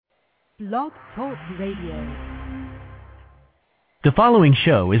Blog Talk Radio. The following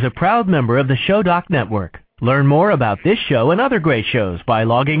show is a proud member of the ShowDoc Network. Learn more about this show and other great shows by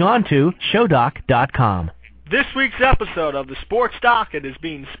logging on to showdoc.com. This week's episode of the Sports Docket is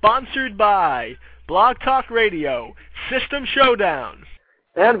being sponsored by Blog Talk Radio, System Showdown.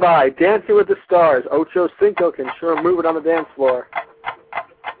 And by Dancing with the Stars. Ocho Cinco can sure move it on the dance floor.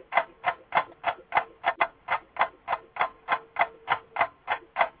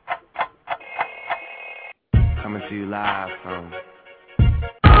 Coming to you live from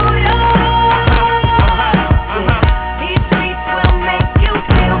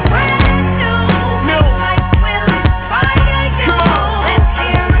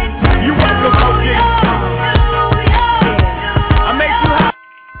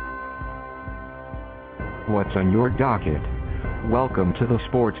What's on your docket? Welcome to the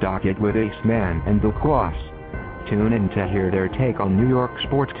Sports Docket with Ace Man and the Quas. Tune in to hear their take on New York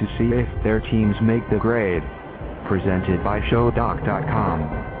sports to see if their teams make the grade. Presented by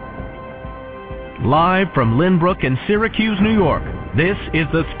ShowDoc.com. Live from Lynbrook and Syracuse, New York, this is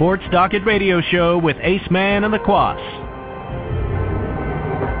the Sports Docket Radio Show with Ace Man and the Quas.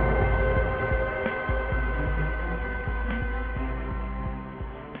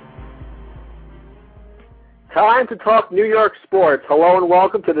 Time to talk New York sports. Hello and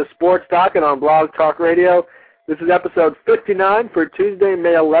welcome to the Sports Docket on Blog Talk Radio. This is episode 59 for Tuesday,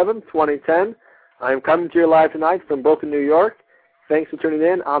 May 11, 2010. I am coming to you live tonight from Brooklyn, New York. Thanks for tuning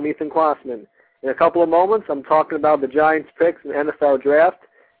in. I'm Ethan Klossman. In a couple of moments, I'm talking about the Giants' picks in the NFL Draft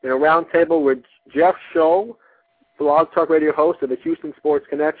in a roundtable with Jeff Shull, Blog Talk Radio host of the Houston Sports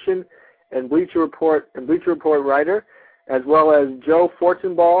Connection and Bleacher Report writer, as well as Joe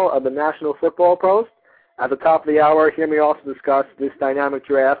Fortenbaugh of the National Football Post. At the top of the hour, hear me also discuss this dynamic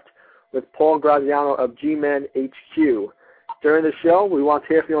draft with Paul Graziano of GMEN HQ. During the show, we want to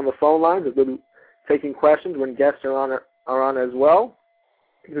hear from you on the phone lines. We'll be taking questions when guests are on as well.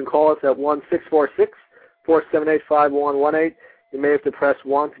 You can call us at 1-646-478-5118. You may have to press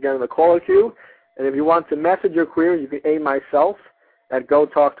 1 to get in the caller queue. And if you want to message your query, you can aim myself at Go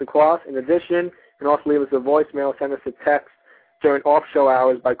Talk to Quas. In addition, you can also leave us a voicemail, send us a text during off-show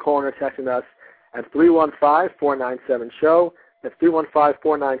hours by calling or texting us at 315-497-SHOW. That's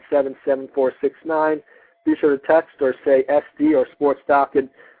 315-497-7469. Be sure to text or say SD or Sports Docket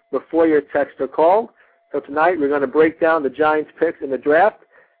before your text or call. So tonight we're going to break down the Giants' picks in the draft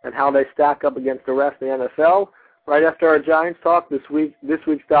and how they stack up against the rest of the NFL. Right after our Giants talk this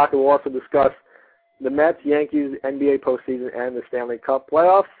week's docket will also discuss the Mets, Yankees, NBA postseason, and the Stanley Cup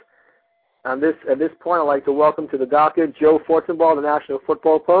playoffs. At this point, I'd like to welcome to the docket Joe Fortenbaugh of the National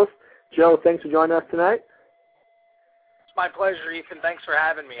Football Post. Joe, thanks for joining us tonight. It's my pleasure, Ethan. Thanks for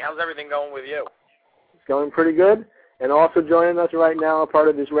having me. How's everything going with you? It's going pretty good. And also joining us right now, a part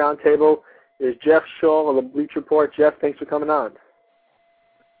of this roundtable, is Jeff Shull of the Bleacher Report. Jeff, thanks for coming on.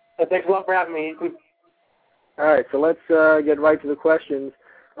 Thanks a lot for having me, Ethan. All right, so let's get right to the questions.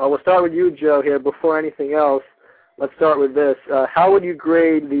 We'll start with you, Joe, here. Before anything else, let's start with this. How would you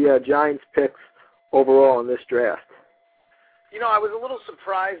grade the Giants' picks overall in this draft? You know, I was a little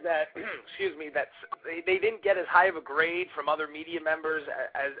surprised that, that they didn't get as high of a grade from other media members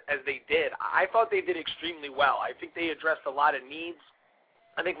as they did. I thought they did extremely well. I think they addressed a lot of needs.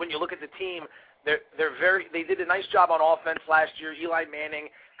 I think when you look at the team, they did a nice job on offense last year. Eli Manning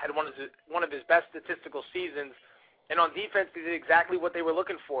had one of his best statistical seasons. And on defense, they did exactly what they were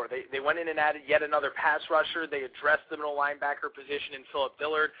looking for. They went in and added yet another pass rusher. They addressed the middle linebacker position in Phillip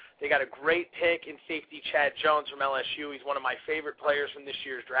Dillard. They got a great pick in safety Chad Jones from LSU. He's one of my favorite players from this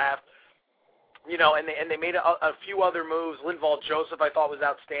year's draft. You know, and they made a few other moves. Linval Joseph I thought was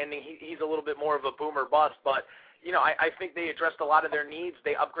outstanding. He's a little bit more of a boomer bust, but you know, I think they addressed a lot of their needs.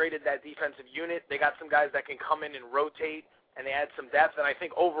 They upgraded that defensive unit. They got some guys that can come in and rotate, and they add some depth. And I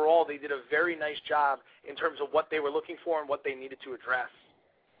think overall they did a very nice job in terms of what they were looking for and what they needed to address.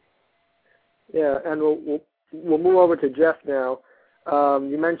 Yeah, and we'll move over to Jeff now.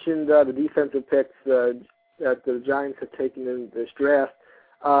 You mentioned the defensive picks that the Giants have taken in this draft.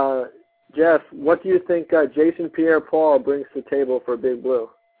 Jeff, what do you think Jason Pierre-Paul brings to the table for Big Blue?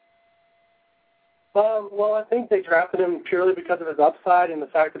 Well, I think they drafted him purely because of his upside and the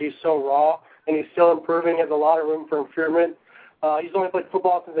fact that he's so raw and he's still improving. He has a lot of room for improvement. He's only played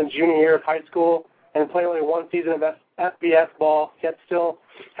football since his junior year of high school and played only one season of FBS ball, yet still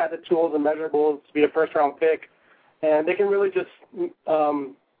had the tools and measurables to be a first-round pick. And they can really just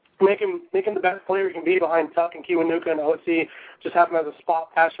make him the best player he can be behind Tuck and Kiwanuka and OC. Just have him as a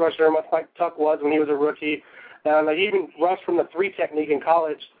spot pass rusher, much like Tuck was when he was a rookie. And he even rushed from the 3 technique in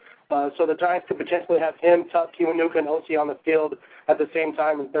college. So the Giants could potentially have him, Tuck, Kiwanuka, and Osi on the field at the same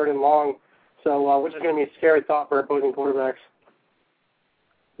time in 3rd and long. So which is going to be a scary thought for opposing quarterbacks.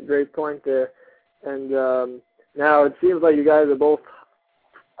 Great point there. And now it seems like you guys are both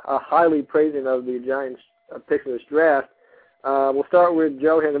highly praising of the Giants' picks in this draft. We'll start with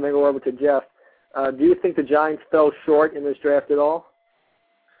Joe here and then go over to Jeff. Do you think the Giants fell short in this draft at all?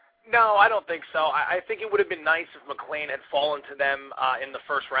 No, I don't think so. I think it would have been nice if McClain had fallen to them in the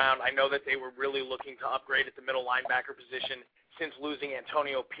first round. I know that they were really looking to upgrade at the middle linebacker position since losing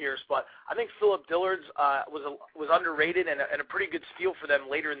Antonio Pierce, but I think Phillip Dillard's was underrated and a pretty good steal for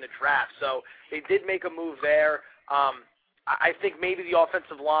them later in the draft. So they did make a move there. I think maybe the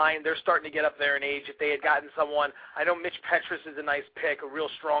offensive line, they're starting to get up there in age. If they had gotten someone, I know Mitch Petrus is a nice pick, a real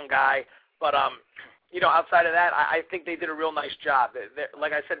strong guy, but outside of that, I think they did a real nice job.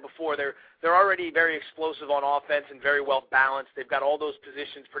 Like I said before, they're already very explosive on offense and very well balanced. They've got all those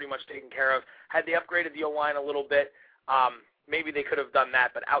positions pretty much taken care of. Had they upgraded the O-line a little bit, maybe they could have done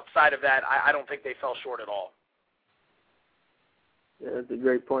that. But outside of that, I don't think they fell short at all. Yeah, that's a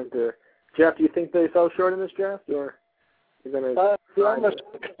great point there. Jeff, do you think they fell short in this draft, or you're going to? I'm going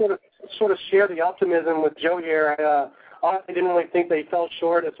to sort of share the optimism with Joe here. I honestly didn't really think they fell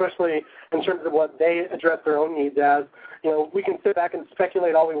short, especially in terms of what they addressed their own needs as. We can sit back and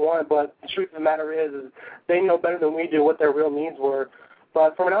speculate all we want, but the truth of the matter is they know better than we do what their real needs were.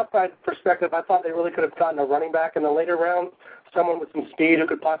 But from an outside perspective, I thought they really could have gotten a running back in the later rounds, someone with some speed who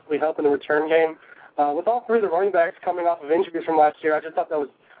could possibly help in the return game. With all three of the running backs coming off of injuries from last year, I just thought that was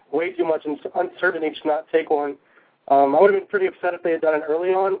way too much uncertainty to not take one. I would have been pretty upset if they had done it early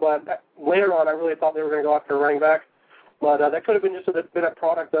on, but later on I really thought they were going to go after a running back. But that could have been just been a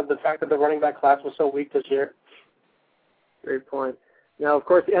product of the fact that the running back class was so weak this year. Great point. Now, of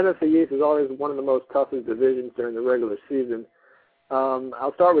course, the NFC East is always one of the most toughest divisions during the regular season.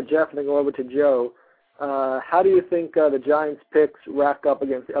 I'll start with Jeff and then go over to Joe. How do you think the Giants' picks rack up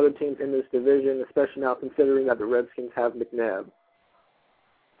against the other teams in this division, especially now considering that the Redskins have McNabb?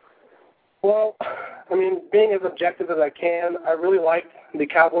 Well, I mean, being as objective as I can, I really like the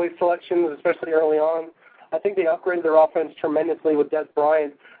Cowboys selections, especially early on. I think they upgraded their offense tremendously with Des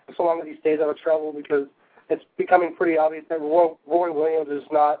Bryant, so long as he stays out of trouble, because it's becoming pretty obvious that Roy Williams is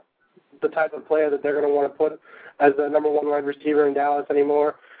not the type of player that they're going to want to put as the number one wide receiver in Dallas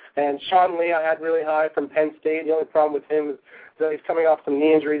anymore. And Sean Lee I had really high from Penn State. The only problem with him is that he's coming off some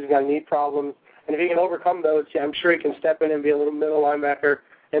knee injuries. He's got knee problems. And if he can overcome those, I'm sure he can step in and be a little middle linebacker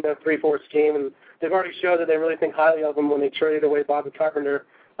in their 3-4 scheme. And they've already showed that they really think highly of him when they traded away Bobby Carpenter,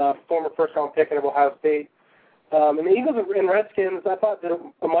 former first-round pick of Ohio State. And the Eagles and Redskins, I thought, did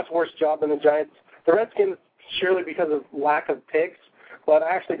a much worse job than the Giants. The Redskins, surely because of lack of picks, but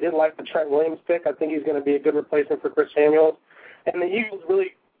I actually did like the Trent Williams pick. I think he's going to be a good replacement for Chris Samuels. And the Eagles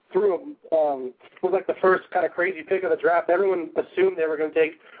really threw was like the first kind of crazy pick of the draft. Everyone assumed they were going to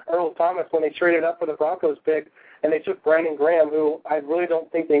take Earl Thomas when they traded up for the Broncos pick, and they took Brandon Graham, who I really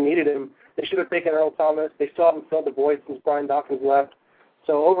don't think they needed him. They should have taken Earl Thomas. They still haven't filled the void since Brian Dawkins left.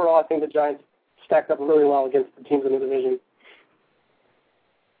 So overall, I think the Giants stacked up really well against the teams in the division.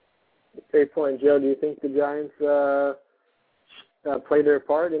 Great point, Joe. Do you think the Giants played their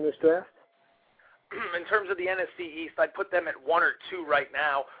part in this draft? In terms of the NFC East, I'd put them at 1 or 2 right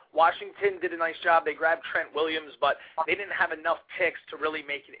now. Washington did a nice job. They grabbed Trent Williams, but they didn't have enough picks to really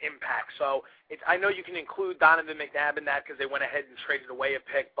make an impact. So I know you can include Donovan McNabb in that because they went ahead and traded away a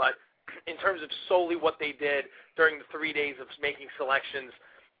pick, but in terms of solely what they did during the 3 days of making selections,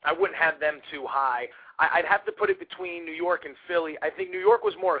 I wouldn't have them too high. I'd have to put it between New York and Philly. I think New York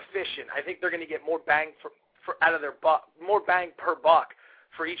was more efficient. I think they're going to get more bang out of their buck, more bang per buck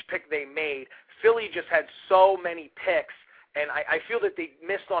for each pick they made. Philly just had so many picks, and I feel that they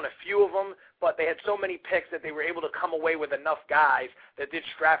missed on a few of them, but they had so many picks that they were able to come away with enough guys that this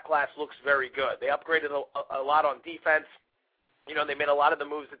draft class looks very good. They upgraded a lot on defense. You know, they made a lot of the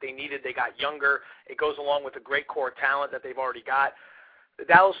moves that they needed. They got younger. It goes along with the great core talent that they've already got. The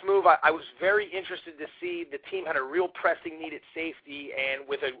Dallas move, I was very interested to see. The team had a real pressing need at safety, and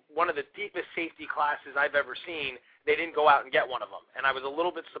with one of the deepest safety classes I've ever seen, they didn't go out and get one of them. And I was a little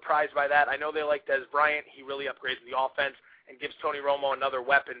bit surprised by that. I know they like Des Bryant. He really upgrades the offense and gives Tony Romo another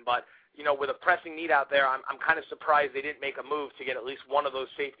weapon. But, you know, with a pressing need out there, I'm kind of surprised they didn't make a move to get at least one of those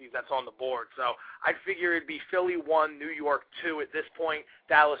safeties that's on the board. So I figure it'd be Philly 1, New York 2 at this point,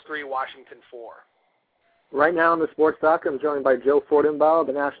 Dallas 3, Washington 4. Right now on the Sports Talk, I'm joined by Joe Fortenbaugh of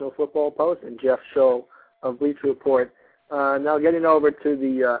the National Football Post and Jeff Shull of Bleacher Report. Now getting over to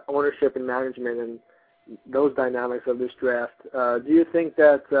the ownership and management and those dynamics of this draft, do you think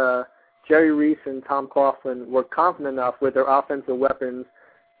that Jerry Reese and Tom Coughlin were confident enough with their offensive weapons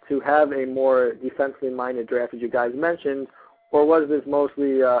to have a more defensively minded draft, as you guys mentioned, or was this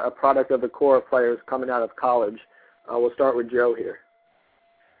mostly a product of the core of players coming out of college? We'll start with Joe here.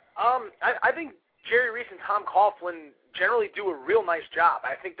 I think Jerry Reese and Tom Coughlin generally do a real nice job.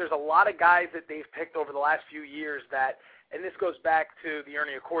 I think there's a lot of guys that they've picked over the last few years that, and this goes back to the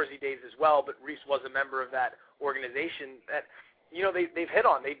Ernie Accorsi days as well, but Reese was a member of that organization, that, you know, they've hit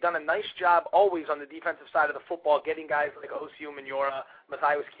on. They've done a nice job always on the defensive side of the football, getting guys like Osi Umenyiora,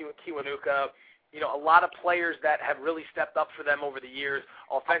 Matthias Kiwanuka, you know, a lot of players that have really stepped up for them over the years.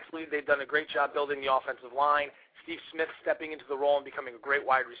 Offensively, they've done a great job building the offensive line. Steve Smith stepping into the role and becoming a great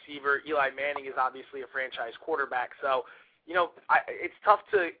wide receiver. Eli Manning is obviously a franchise quarterback. So, you know, it's tough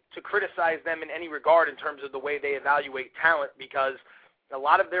to criticize them in any regard in terms of the way they evaluate talent, because a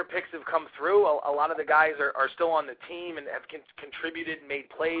lot of their picks have come through. A lot of the guys are still on the team and have contributed and made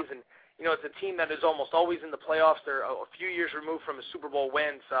plays. And, you know, it's a team that is almost always in the playoffs. They're a few years removed from a Super Bowl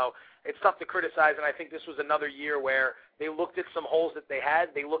win. So it's tough to criticize, and I think this was another year where they looked at some holes that they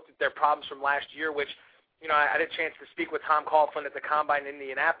had. They looked at their problems from last year, which, you know, I had a chance to speak with Tom Coughlin at the Combine in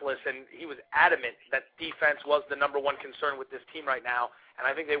Indianapolis, and he was adamant that defense was the number one concern with this team right now, and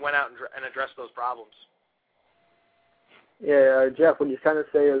I think they went out and addressed those problems. Yeah, Jeff, would you kind of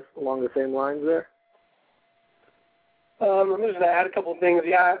say is along the same lines there? I'm just going to add a couple of things.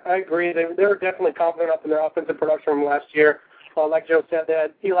 Yeah, I agree. They were definitely confident up in their offensive production from last year. Like Joe said,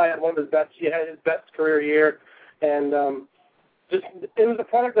 that Eli had one of his best. He had his best career year, and it was a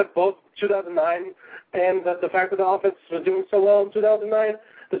product of both 2009 and the fact that the offense was doing so well in 2009.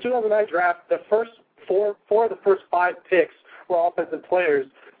 The 2009 draft, the first four of the first 5 picks were offensive players,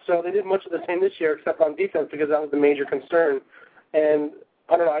 so they did much of the same this year except on defense, because that was the major concern. And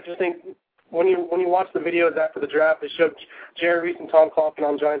I don't know. I just think when you watch the videos after the draft, they showed Jerry Reese and Tom Coughlin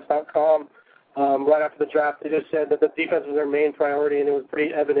on Giants.com. Right after the draft, they just said that the defense was their main priority, and it was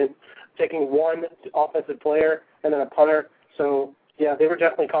pretty evident, taking one offensive player and then a punter. So, yeah, they were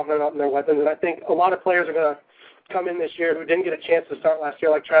definitely confident in their weapons, and I think a lot of players are going to come in this year who didn't get a chance to start last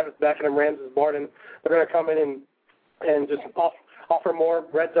year, like Travis Beckett and Ramses Barden. They're going to come in and just offer more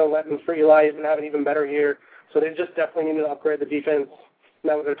red zone weapons for Eli. He's going to have an even better year. So they just definitely need to upgrade the defense. And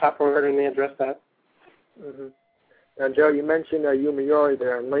that was their top priority, and they addressed that. Mm-hmm. Now, Joe, you mentioned Umenyiora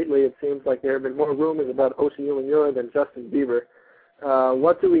there, and lately it seems like there have been more rumors about Osi Umenyiora than Justin Bieber.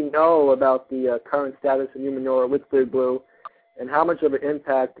 What do we know about the current status of Umenyiora with Big Blue, and how much of an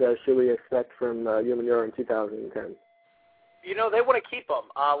impact should we expect from Umenyiora in 2010? You know, they want to keep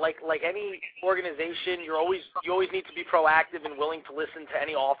him. Like any organization, you always need to be proactive and willing to listen to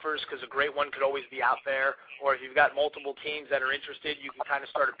any offers, because a great one could always be out there. Or if you've got multiple teams that are interested, you can kind of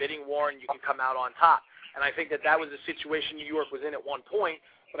start a bidding war and you can come out on top. And I think that was the situation New York was in at one point,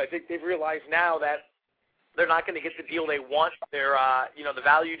 but I think they've realized now that they're not going to get the deal they want. They're, the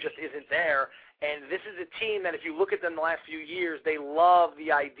value just isn't there. And this is a team that, if you look at them the last few years, they love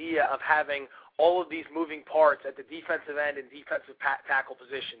the idea of having all of these moving parts at the defensive end and defensive tackle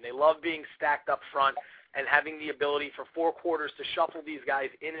position. They love being stacked up front and having the ability for 4 quarters to shuffle these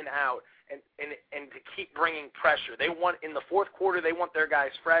guys in and out and to keep bringing pressure. They want, in the 4th quarter, they want their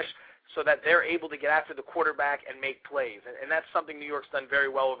guys fresh, so that they're able to get after the quarterback and make plays. And that's something New York's done very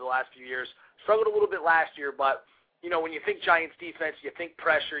well over the last few years. Struggled a little bit last year, but, you know, when you think Giants defense, you think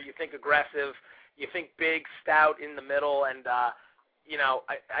pressure, you think aggressive, you think big, stout in the middle. And,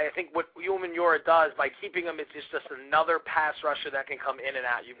 I think what Umenyiora does by keeping him, it's just another pass rusher that can come in and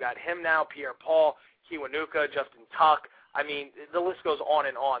out. You've got him now, Pierre-Paul, Kiwanuka, Justin Tuck. I mean, the list goes on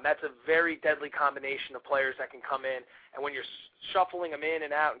and on. That's a very deadly combination of players that can come in. And when you're shuffling them in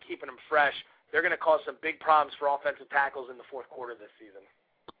and out and keeping them fresh, they're going to cause some big problems for offensive tackles in the 4th quarter this season.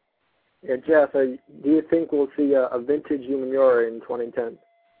 Yeah, Jeff, do you think we'll see a vintage Umenyiora in 2010?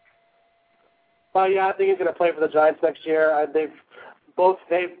 Yeah, I think he's going to play for the Giants next year. Both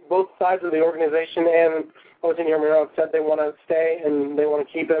sides of the organization and Osi Umenyiora said they want to stay and they want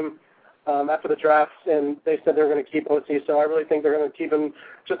to keep him after the draft, and they said they're going to keep Osi. So I really think they're going to keep him.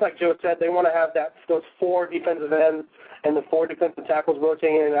 Just like Joe said, they want to have those 4 defensive ends and the 4 defensive tackles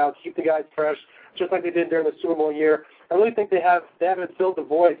rotating in and out, keep the guys fresh, just like they did during the Super Bowl year. I really think they haven't filled the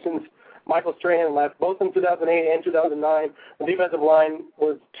void since Michael Strahan left, both in 2008 and 2009. The defensive line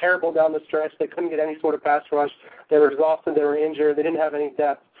was terrible down the stretch. They couldn't get any sort of pass rush. They were exhausted. They were injured. They didn't have any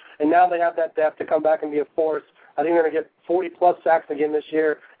depth. And now they have that depth to come back and be a force. I think they're going to get 40-plus sacks again this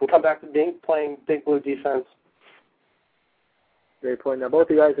year and come back to playing Big Blue defense. Great point. Now, both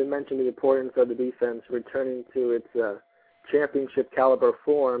of you guys have mentioned the importance of the defense returning to its championship caliber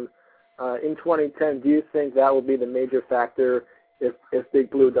form. In 2010, do you think that will be the major factor if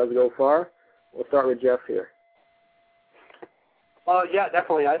Big Blue does go far? We'll start with Jeff here. Yeah,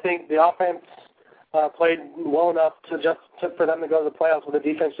 definitely. I think the offense played well enough for them to go to the playoffs, but the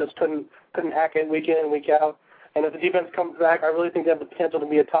defense just couldn't hack it week in and week out. And if the defense comes back, I really think they have the potential to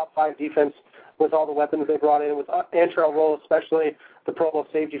be a top 5 defense with all the weapons they brought in, with Antrell Roll especially, the Pro Bowl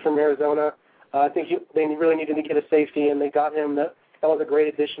safety from Arizona. I think they really needed to get a safety, and they got him. That was a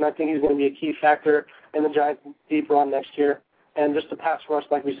great addition. I think he's going to be a key factor in the Giants' deep run next year. And just the pass rush,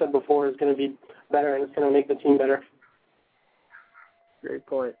 like we said before, is going to be better, and it's going to make the team better. Great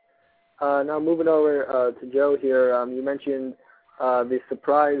point. Now moving over to Joe here. You mentioned the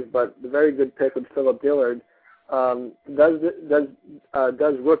surprise, but the very good pick with Phillip Dillard. Does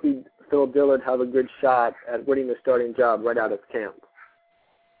rookie Phillip Dillard have a good shot at winning the starting job right out of camp?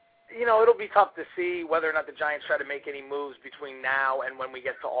 You know, it'll be tough to see whether or not the Giants try to make any moves between now and when we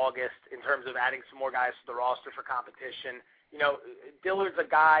get to August in terms of adding some more guys to the roster for competition. You know, Dillard's a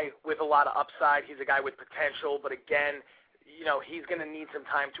guy with a lot of upside. He's a guy with potential, but again, you know, he's going to need some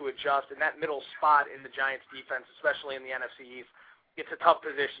time to adjust. And that middle spot in the Giants' defense, especially in the NFC East, it's a tough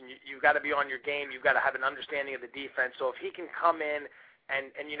position. You've got to be on your game. You've got to have an understanding of the defense. So if he can come in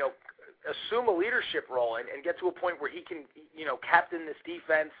and you know, assume a leadership role and get to a point where he can, you know, captain this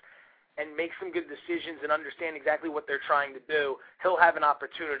defense and make some good decisions and understand exactly what they're trying to do, he'll have an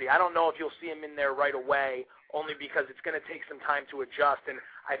opportunity. I don't know if you'll see him in there right away, only because it's going to take some time to adjust. And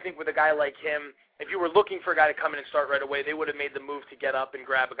I think with a guy like him, if you were looking for a guy to come in and start right away, they would have made the move to get up and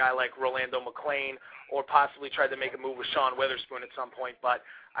grab a guy like Rolando McClain or possibly tried to make a move with Sean Witherspoon at some point. But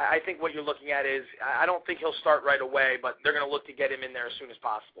I think what you're looking at is, I don't think he'll start right away, but they're going to look to get him in there as soon as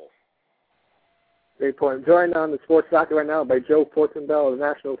possible. Great point. Joined on the Sports Docket right now by Joe Fortenbaugh of the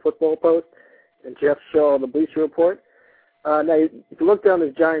National Football Post and Jeff Shull of the Bleacher Report. Now, if you look down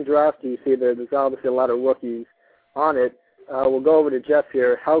this Giants roster, you see there's obviously a lot of rookies on it. We'll go over to Jeff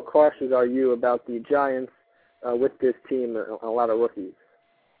here. How cautious are you about the Giants with this team, a lot of rookies?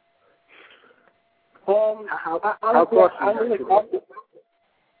 How cautious I'm really confident.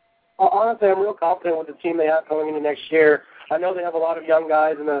 Honestly, I'm real confident with the team they have going into next year. I know they have a lot of young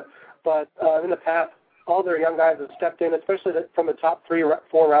guys, but in the past, all their young guys have stepped in, especially from the top 3-4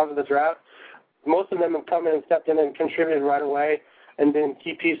 rounds of the draft. Most of them have come in and stepped in and contributed right away and been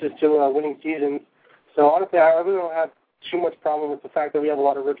key pieces to winning seasons. So honestly, I really don't have too much problem with the fact that we have a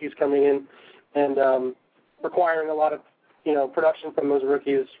lot of rookies coming in and requiring a lot of, you know, production from those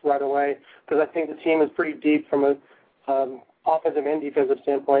rookies right away, because I think the team is pretty deep from an offensive and defensive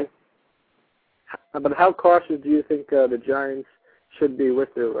standpoint. But how cautious do you think the Giants should be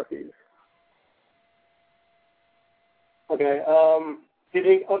with their rookies? Okay.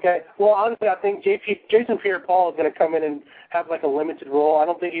 Well, honestly, I think Jason Pierre-Paul is going to come in and have like a limited role. I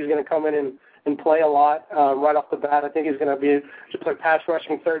don't think he's going to come in and play a lot right off the bat. I think he's going to be just a pass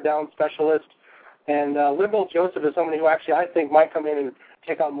rushing third down specialist. And Linval Joseph is somebody who actually I think might come in and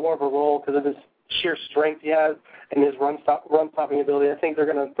take on more of a role because of his sheer strength he has and his run stopping ability. I think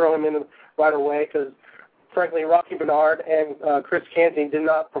they're going to throw him in right away because, frankly, Rocky Bernard and Chris Canty did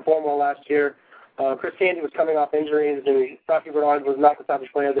not perform well last year. Chris Canty was coming off injuries, and Rocky Bernard was not the type of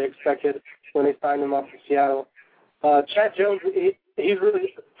player they expected when they signed him up for Seattle. Chad Jones, he's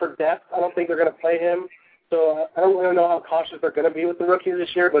really for depth. I don't think they're going to play him. So I don't really know how cautious they're going to be with the rookies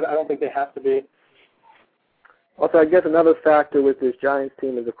this year, but I don't think they have to be. Also, I guess another factor with this Giants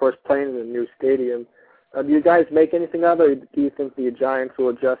team is, of course, playing in a new stadium. Do you guys make anything of it, or do you think the Giants will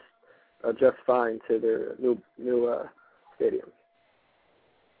adjust fine to their new stadium?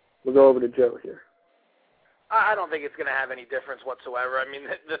 We'll go over to Joe here. I don't think it's going to have any difference whatsoever. I mean,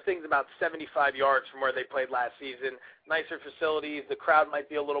 the thing's about 75 yards from where they played last season. Nicer facilities. The crowd might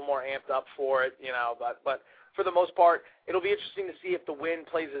be a little more amped up for it, you know. But for the most part, it'll be interesting to see if the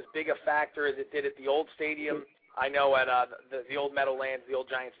wind plays as big a factor as it did at the old stadium. I know at the old Meadowlands, the old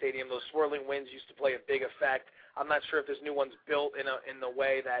Giant Stadium, those swirling winds used to play a big effect. I'm not sure if this new one's built in the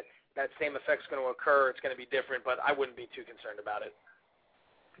way that same effect's going to occur. It's going to be different, but I wouldn't be too concerned about it.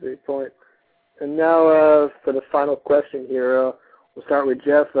 Great point. And now for the final question here, we'll start with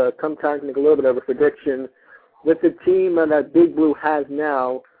Jeff. Come time to make a little bit of a prediction. With the team that Big Blue has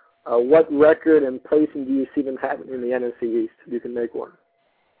now, what record and placing do you see them having in the NFC East, if you can make one?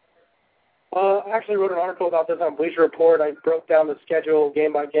 I actually wrote an article about this on Bleacher Report. I broke down the schedule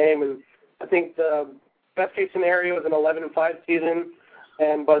game by game, and I think the best-case scenario is an 11-5 season,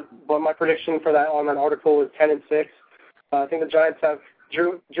 but my prediction for that on that article was 10-6. I think the Giants have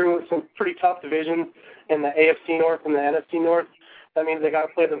drew some pretty tough divisions in the AFC North and the NFC North. That means they got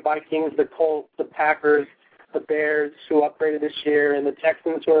to play the Vikings, the Colts, the Packers, the Bears, who upgraded this year, and the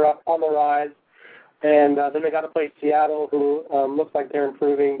Texans, who are up on the rise. And then they got to play Seattle, who looks like they're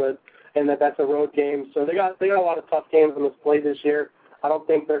improving. But and that's a road game. So they got a lot of tough games on this plate this year. I don't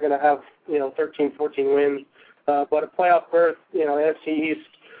think they're going to have 13, 14 wins, but a playoff berth, NFC East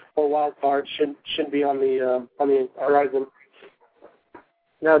or wild card should be on the horizon.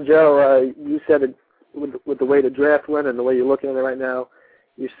 Now, Joe, you said it with the way the draft went and the way you're looking at it right now,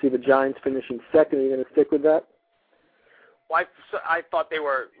 you see the Giants finishing second. Are you going to stick with that? Well, I thought they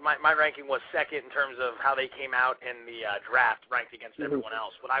were my ranking was second in terms of how they came out in the draft, ranked against everyone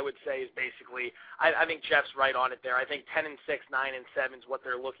else. What I would say is basically, I think Jeff's right on it there. I think 10-6, 9-7 is what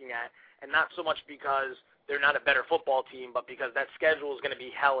they're looking at, and not so much because they're not a better football team, but because that schedule is going to be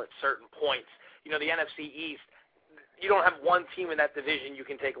hell at certain points. The NFC East, you don't have one team in that division you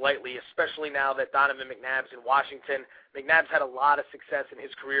can take lightly, especially now that Donovan McNabb's in Washington. McNabb's had a lot of success in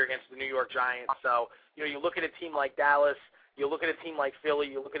his career against the New York Giants. So, you look at a team like Dallas, you look at a team like Philly,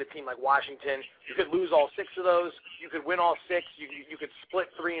 you look at a team like Washington, you could lose all 6 of those, you could win all 6, you could split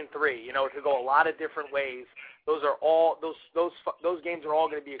 3-3. It could go a lot of different ways. Those games are all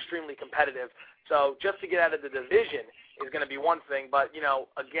going to be extremely competitive. So just to get out of the division is going to be one thing. But,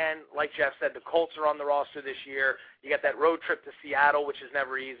 again, like Jeff said, the Colts are on the roster this year. You got that road trip to Seattle, which is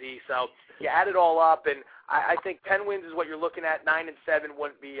never easy. So you add it all up, and I think 10 wins is what you're looking at. 9-7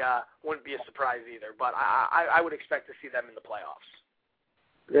 wouldn't be a surprise either. But I would expect to see them in the playoffs.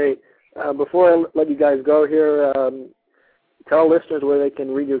 Great. Before I let you guys go here, tell listeners where they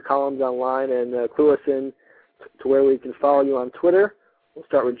can read your columns online and clue us in to where we can follow you on Twitter. We'll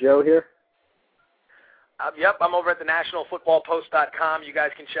start with Joe here. Yep, I'm over at the nationalfootballpost.com. You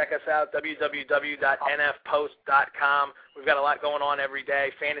guys can check us out, www.nfpost.com. We've got a lot going on every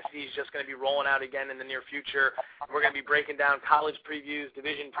day. Fantasy is just going to be rolling out again in the near future. We're going to be breaking down college previews,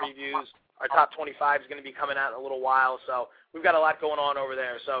 division previews. Our top 25 is going to be coming out in a little while, so we've got a lot going on over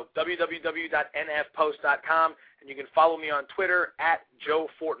there. So www.nfpost.com, and you can follow me on Twitter at Joe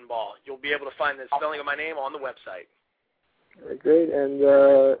Fortenbaugh. You'll be able to find the spelling of my name on the website. Great. And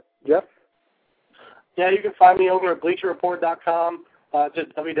Jeff? Yeah, you can find me over at BleacherReport.com,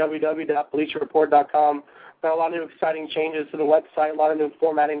 just www.BleacherReport.com. Got a lot of new exciting changes to the website, a lot of new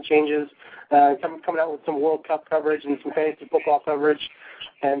formatting changes, coming out with some World Cup coverage and some fantasy football coverage.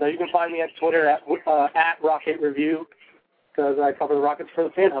 And you can find me at Twitter at Rocket Review, because I cover the Rockets for the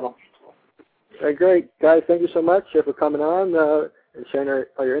Fan Huddle. All right, great. Guys, thank you so much for coming on and sharing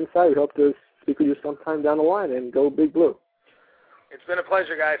all your insight. We hope to speak with you sometime down the line, and go Big Blue. It's been a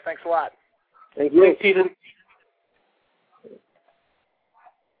pleasure, guys. Thanks a lot. Thank you. Great season.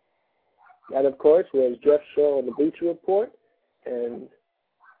 That, of course, was Jeff Shull of the Bleacher Report, and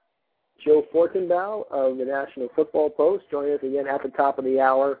Joe Fortenbaugh of the National Football Post. Joining us again at the top of the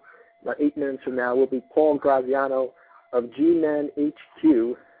hour, about 8 minutes from now, will be Paul Graziano of GMEN HQ.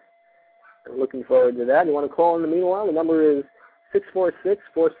 I'm looking forward to that. You want to call in the meanwhile? The number is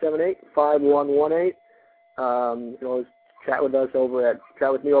 646-478-5118. You can always chat with me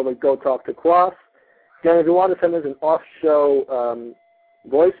over at Go Talk to Quaff. Again, if you want to send us an off-show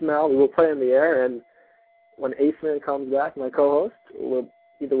voicemail, we will play in the air, and when Aceman comes back, my co-host, we'll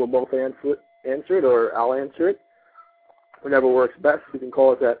both answer it, or I'll answer it. Whenever works best, you can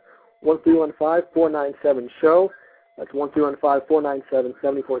call us at 1-315-497-SHOW. That's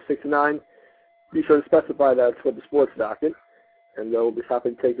 1-315-497-7469. Be sure to specify that's for the sports docket, and we'll be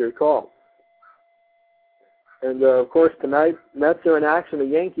happy to take your call. And, of course, tonight, Mets are in action. The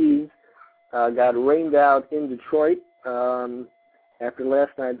Yankees got rained out in Detroit after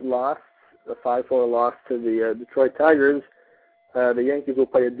last night's loss, a 5-4 loss to the Detroit Tigers. The Yankees will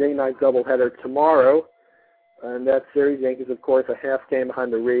play a day-night doubleheader tomorrow. And that series, Yankees, of course, a half game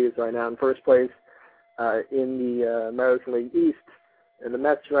behind the Rays right now in first place in the American League East. And the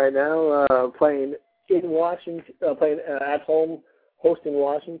Mets right now playing in Washington, playing at home, hosting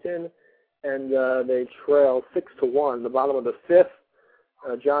Washington. And they trail 6-1. The bottom of the fifth.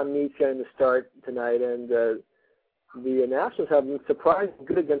 John Meade getting the start tonight, and the Nationals have been surprisingly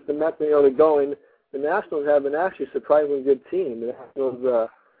good against the Mets in the early going. The Nationals have been actually a surprisingly good team. The Nationals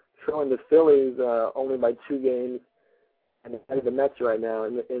trailing the Phillies only by 2 games, and ahead of the Mets right now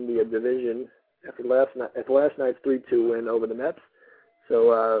in the division after last night's 3-2 win over the Mets.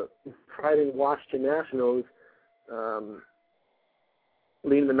 So Pride in Washington Nationals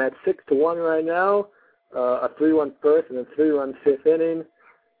leading the Mets 6-1 right now. A 3-run first and a 3-run fifth inning,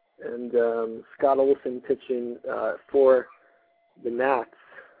 and Scott Olsen pitching for the Nats.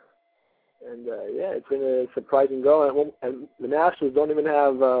 And it's been a surprising go. And the Nationals don't even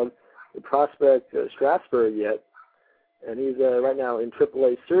have the prospect Strasburg yet, and he's right now in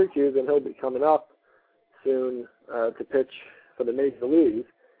AAA Syracuse, and he'll be coming up soon to pitch for the Major Leagues.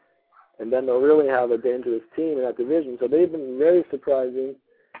 And then they'll really have a dangerous team in that division. So they've been very surprising.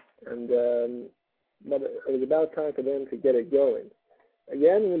 and but it was about time for them to get it going.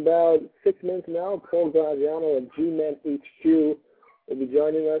 Again, in about 6 minutes now, Paul Graziano of GMEN HQ will be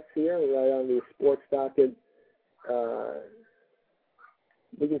joining us here right on the Sports Docket.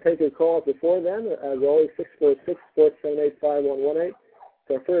 We can take your calls before then, as always, 646-478-5118. It's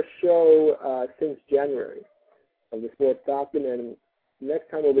our first show since January of the Sports Docket, and next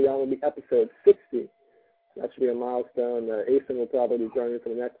time we'll be on will be episode 60. That should be a milestone. Asen will probably be joining for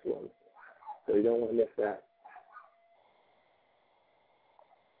the next one, so you don't want to miss that.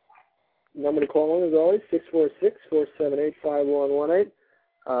 Number to call in, as always, 646-478-5118.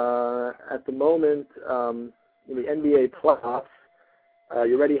 At the moment, in the NBA playoffs,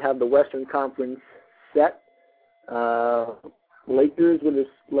 you already have the Western Conference set. Lakers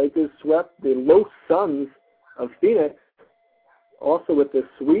swept the Los Suns of Phoenix, also with the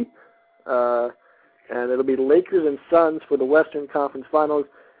sweep. And it'll be Lakers and Suns for the Western Conference Finals.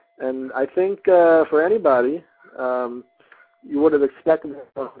 And I think for anybody, you would have expected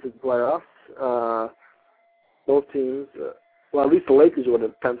the playoffs. Both teams, well, at least the Lakers would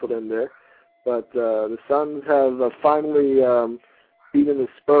have penciled in there. But the Suns have finally beaten the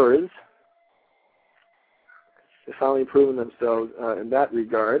Spurs. They've finally proven themselves in that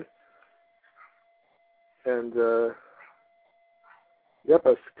regard. And,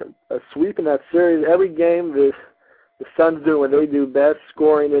 a sweep in that series. Every game, the Suns do what they do best,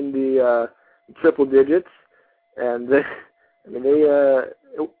 scoring in the triple digits. And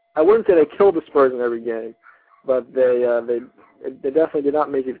I wouldn't say they killed the Spurs in every game, but they definitely did not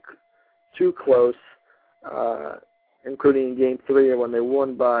make it too close, including in Game 3 when they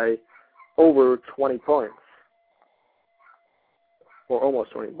won by over 20 points, or almost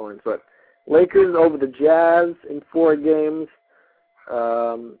 20 points. But Lakers over the Jazz in 4 games.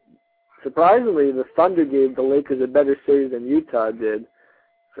 Surprisingly, the Thunder gave the Lakers a better series than Utah did,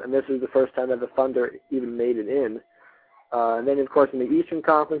 and this is the first time that the Thunder even made it in. And then, of course, in the Eastern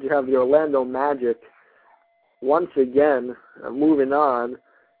Conference, you have the Orlando Magic once again moving on,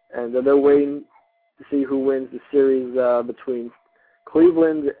 and they're waiting to see who wins the series between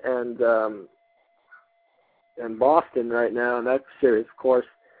Cleveland and Boston right now. And that series, of course,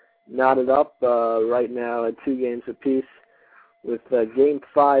 knotted up right now at 2 games apiece, with Game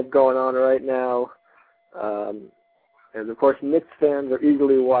 5 going on right now. And, of course, Knicks fans are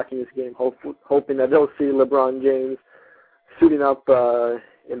eagerly watching this game, hoping that they'll see LeBron James suiting up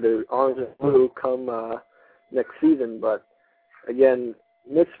in the orange and blue come next season. But, again,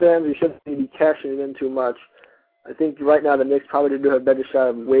 Knicks fans, you shouldn't be cashing it in too much. I think right now the Knicks probably do have a better shot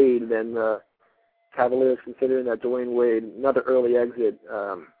of Wade than Cavaliers, considering that Dwayne Wade, another early exit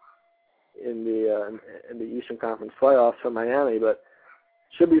in the Eastern Conference playoffs from Miami. But it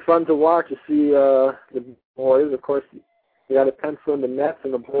should be fun to watch to see the Warriors. Of course, you got to pencil in the Nets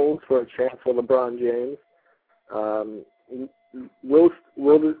and the Bulls for a chance for LeBron James. Will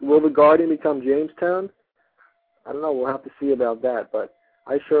the Guardian become Jamestown? I don't know. We'll have to see about that. But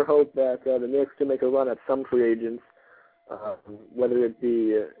I sure hope that the Knicks can make a run at some free agents, whether it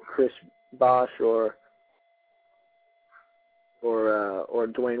be Chris Bosh or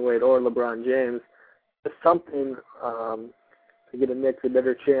Dwayne Wade or LeBron James. Just something to get the Knicks a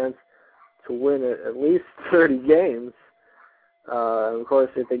better chance to win at least 30 games. Of course,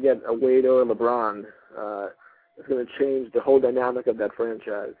 if they get a Wade or a LeBron, it's going to change the whole dynamic of that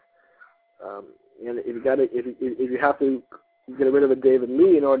franchise. And if you have to get rid of a David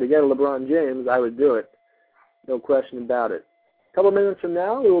Lee in order to get a LeBron James, I would do it. No question about it. A couple minutes from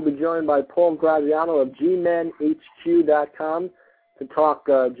now, we will be joined by Paul Graziano of GMENHQ.com to talk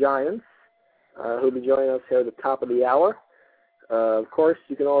Giants, who will be joining us here at the top of the hour. Of course,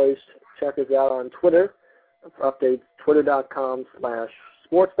 you can always check us out on Twitter. Updates,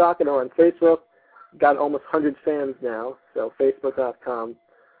 twitter.com/sportsdocket, or on Facebook. Got almost 100 fans now, so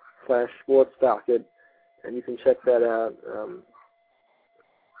facebook.com/sportsdocket, and you can check that out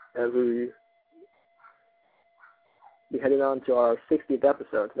as we be heading on to our 60th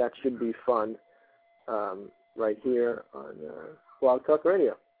episode. So that should be fun right here on Blog Talk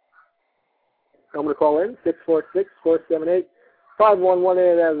Radio. I'm going to call in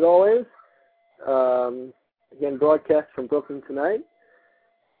 646-478-5118 as always. Again, broadcast from Brooklyn tonight.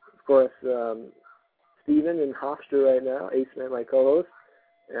 Of course, Steven in Hofstra right now, Ace-Man, my co-host,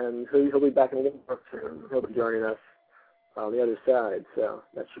 and he'll be back in a little bit soon. He'll be joining us on the other side, so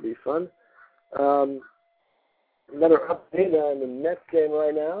that should be fun. Another update on the Mets game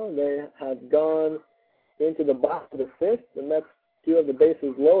right now. They have gone into the bottom of the 5th. The Mets do have the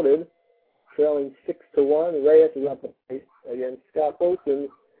bases loaded, trailing 6-1. Reyes is up against Scott Wilson.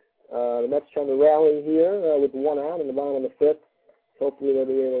 The Mets trying to rally here with 1 out in the bottom of the 5th. hopefully they'll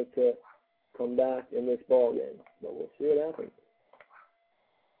be able to come back in this ball game. But we'll see what happens.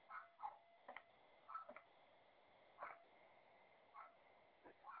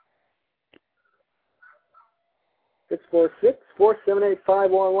 Six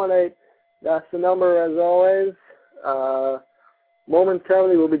 476-478-5118. That's the number as always.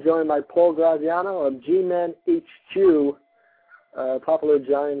 Momentarily, we'll be joined by Paul Graziano of GMEN HQ, popular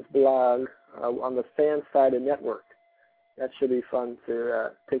Giants blog on the Fan-Sided Network. That should be fun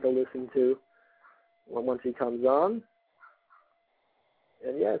to take a listen to once he comes on.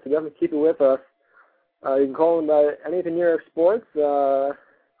 And yeah, so definitely keep it with us. You can call him about anything New York sports. You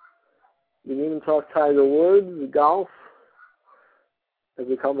can even talk Tiger Woods, golf has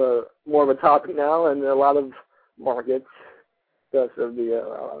become more of a topic now, and a lot of markets because of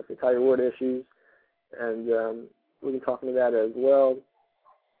the Tiger Woods issues, and we can talk into that as well.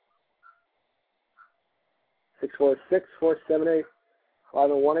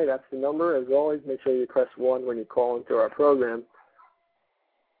 646-478-5018, that's the number. As always, make sure you press 1 when you call into our program.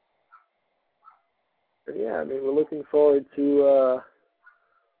 And yeah, I mean, we're looking forward to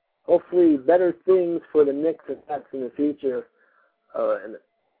hopefully better things for the Knicks and Nets in the future, and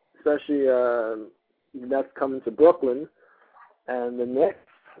especially the Nets coming to Brooklyn, and the Knicks,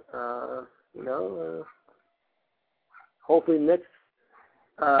 hopefully Knicks,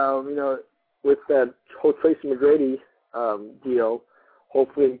 with that whole Tracy McGrady deal,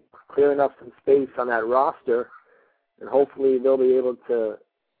 hopefully clearing up some space on that roster, and hopefully they'll be able to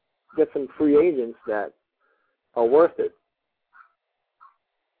get some free agents that are worth it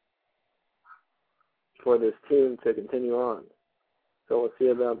for this team to continue on. So we'll see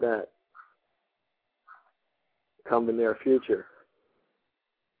about that come in the near future.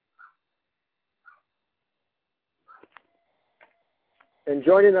 And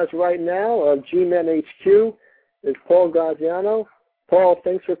joining us right now of GMEN HQ is Paul Graziano. Paul,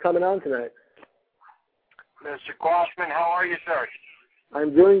 thanks for coming on tonight. Mr. Quashman, how are you, sir?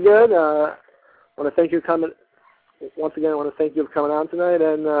 I'm doing good. I want to thank you for coming. Once again, I want to thank you for coming on tonight,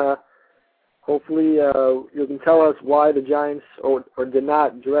 and hopefully you can tell us why the Giants or did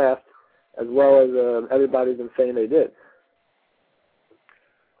not draft as well as everybody's been saying they did.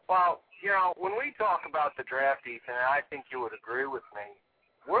 Well, when we talk about the draft, Ethan, and I think you would agree with me,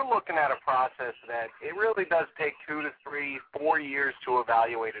 we're looking at a process that it really does take 2 to 3, 4 years to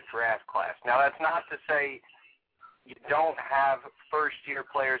evaluate a draft class. Now, that's not to say you don't have first-year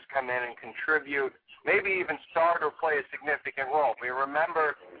players come in and contribute, maybe even start or play a significant role. We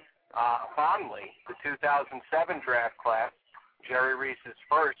remember fondly the 2007 draft class, Jerry Reese's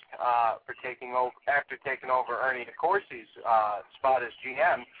first after taking over Ernie DeCourcy's spot as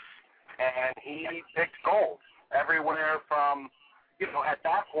GM, and he picked gold everywhere from, at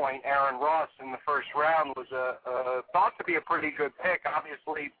that point, Aaron Ross in the first round was thought to be a pretty good pick.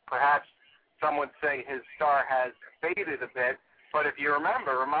 Obviously, perhaps some would say his star has faded a bit, but if you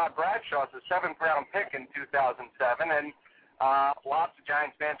remember, Ahmad Bradshaw's a 7th-round pick in 2007, and lots of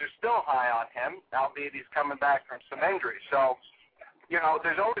Giants fans are still high on him, albeit he's coming back from some injury. So,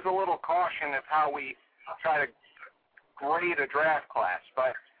 there's always a little caution of how we try to grade a draft class.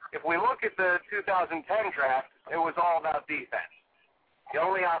 But if we look at the 2010 draft, it was all about defense. The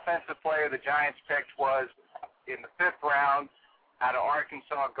only offensive player the Giants picked was in the 5th round out of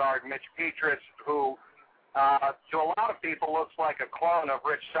Arkansas guard Mitch Petrus, who to a lot of people looks like a clone of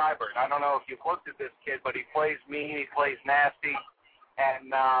Rich Seibert. I don't know if you've looked at this kid, but he plays mean, he plays nasty,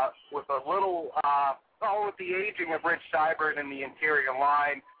 and with a little, with the aging of Rich Seibert in the interior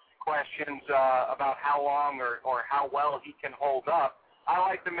line, questions about how long or how well he can hold up, I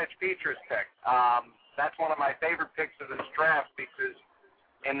like the Mitch Petrus pick. That's one of my favorite picks of this draft because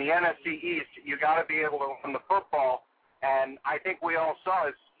in the NFC East, you got to be able to run the football, and I think we all saw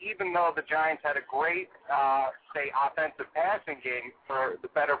is even though the Giants had a great, offensive passing game for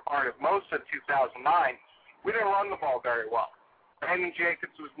the better part of most of 2009, we didn't run the ball very well. Brandon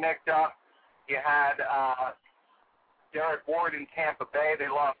Jacobs was nicked up. You had Derek Ward in Tampa Bay. They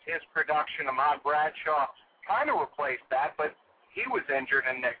lost his production. Ahmad Bradshaw kind of replaced that, but he was injured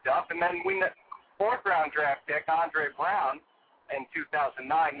and nicked up. And then 4th-round draft pick, Andre Brown, in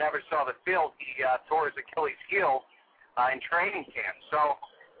 2009, never saw the field. He tore his Achilles heel in training camp. So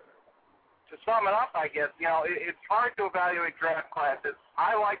to sum it up, I guess, it's hard to evaluate draft classes.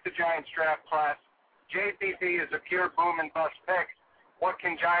 I like the Giants draft class. JPP is a pure boom and bust pick. What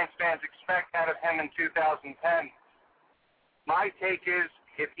can Giants fans expect out of him in 2010? My take is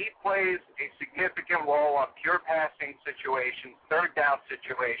if he plays a significant role on pure passing situations, 3rd down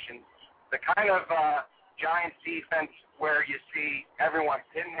situations, the kind of Giants defense where you see everyone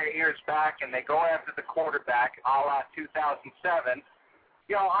pin their ears back and they go after the quarterback, a la 2007,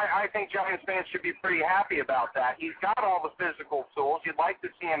 I think Giants fans should be pretty happy about that. He's got all the physical tools. You'd like to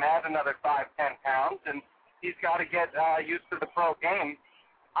see him add another 5-10 pounds, and he's got to get used to the pro game.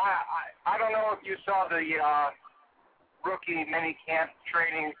 I don't know if you saw the rookie mini camp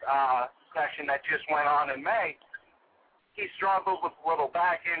training session that just went on in May. He struggled with a little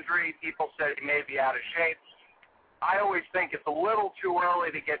back injury. People said he may be out of shape. I always think it's a little too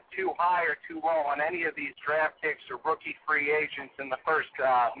early to get too high or too low on any of these draft picks or rookie free agents in the first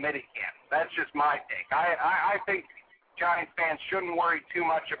minicamp. That's just my take. I think Giants fans shouldn't worry too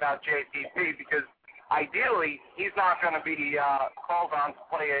much about JPP because ideally he's not going to be called on to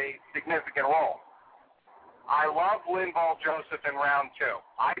play a significant role. I love Linval Joseph in round 2.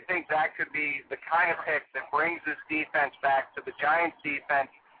 I think that could be the kind of pick that brings this defense back to the Giants defense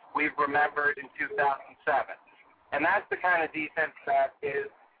we've remembered in 2007. And that's the kind of defense that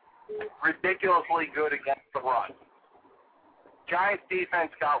is ridiculously good against the run. Giants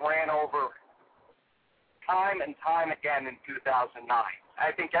defense got ran over time and time again in 2009.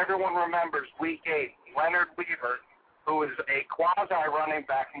 I think everyone remembers Week 8, Leonard Weaver, who is a quasi-running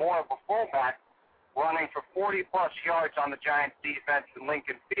back, more of a fullback, running for 40-plus yards on the Giants defense in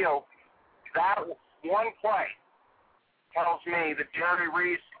Lincoln Field. That one play tells me that Jerry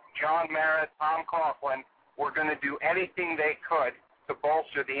Reese, John Mara, Tom Coughlin were going to do anything they could to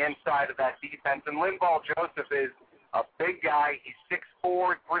bolster the inside of that defense. And Linval Joseph is a big guy. He's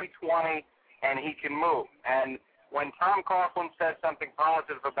 6'4", 320, and he can move. And when Tom Coughlin says something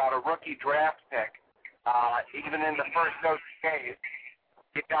positive about a rookie draft pick, even in the first days,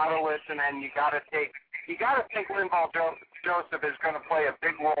 you got to listen and you got to think Linval Joseph is going to play a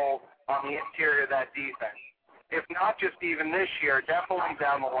big role on the interior of that defense. If not just even this year, definitely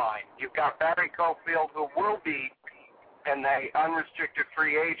down the line. You've got Barry Cofield, who will be an unrestricted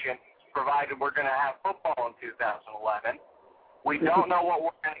free agent, provided we're going to have football in 2011. We don't know what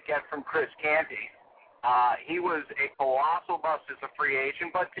we're going to get from Chris Canty. He was a colossal bust as a free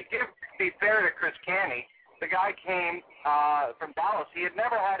agent, but to be fair to Chris Canty, the guy came from Dallas. He had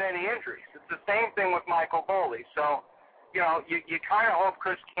never had any injuries. It's the same thing with Michael Boley. So, you kind of hope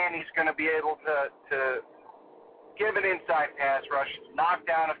Chris Canty's going to be able to give an inside pass rush, knock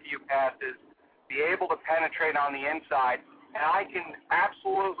down a few passes, be able to penetrate on the inside. And I can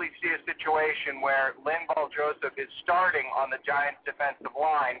absolutely see a situation where Linval Joseph is starting on the Giants' defensive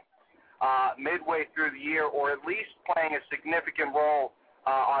line midway through the year, or at least playing a significant role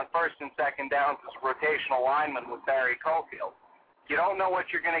on first and second downs as a rotational lineman with Barry Cofield. You don't know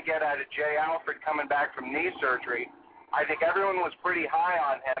what you're going to get out of Jay Alfred coming back from knee surgery. I think everyone was pretty high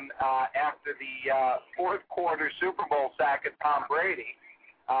on him after the fourth quarter Super Bowl sack at Tom Brady.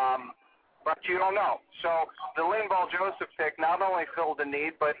 But you don't know. So the Linval Joseph pick not only filled a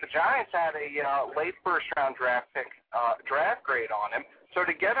need, but the Giants had a late first-round draft grade on him. So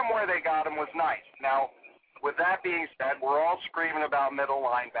to get him where they got him was nice. Now, with that being said, we're all screaming about middle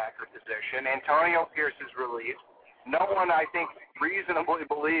linebacker position. Antonio Pierce is released. No one, I think, reasonably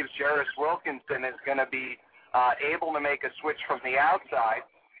believes Jarris Wilkinson is going to be able to make a switch from the outside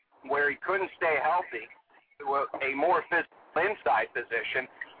where he couldn't stay healthy to a more physical inside position.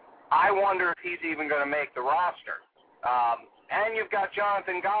 I wonder if he's even going to make the roster. And you've got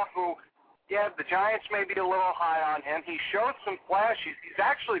Jonathan Goff, who, the Giants may be a little high on him. He showed some flashes. He's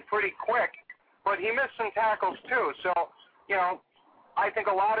actually pretty quick, but he missed some tackles too. So, I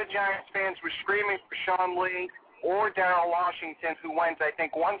think a lot of Giants fans were screaming for Sean Lee or Darrell Washington, who went, I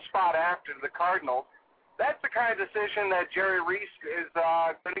think, one spot after the Cardinals. That's the kind of decision that Jerry Reese is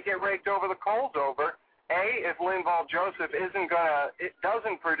going to get raked over the coals over. If Linval Joseph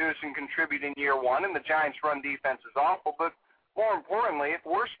doesn't produce and contribute in year one, and the Giants' run defense is awful, but more importantly, if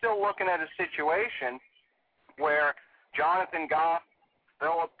we're still looking at a situation where Jonathan Goff,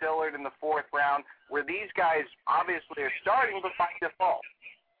 Philip Dillard in the fourth round, where these guys obviously are starting, but by default.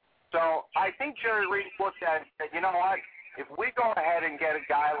 So I think Jerry Reese looked at it and said, you know what? If we go ahead and get a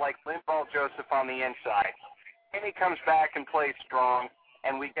guy like Linval Joseph on the inside, and he comes back and plays strong,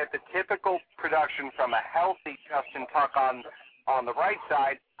 and we get the typical production from a healthy Justin Tuck on the right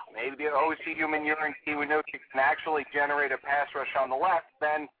side, maybe the OC Umenyiora and Kiwanuka can actually generate a pass rush on the left,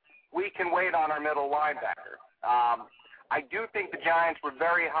 then we can wait on our middle linebacker. I do think the Giants were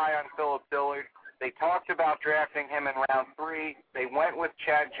very high on Philip Dillard. They talked about drafting him in round 3. They went with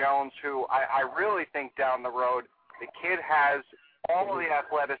Chad Jones, who I really think down the road, the kid has all of the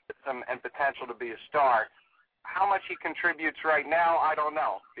athleticism and potential to be a star. How much he contributes right now, I don't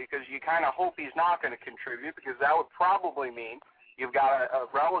know, because you kind of hope he's not going to contribute, because that would probably mean you've got a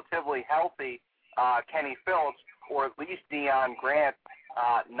relatively healthy Kenny Phillips, or at least Deion Grant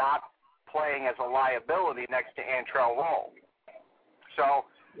not playing as a liability next to Antrell Roll. So,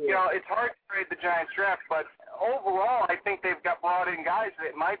 it's hard to grade the Giants draft, but overall, I think they've brought in guys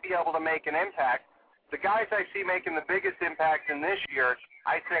that might be able to make an impact. The guys I see making the biggest impact in this year,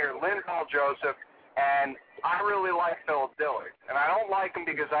 I say, are Linval Joseph, and I really like Philip Dillard. And I don't like him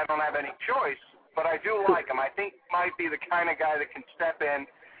because I don't have any choice, but I do like him. I think he might be the kind of guy that can step in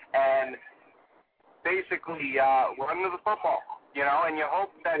and basically run to the football, and you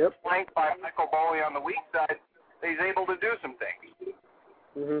hope that flanked by Michael Boley on the weak side, he's able to do some things.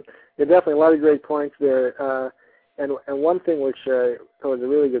 Yeah, definitely a lot of great points there. And one thing which was a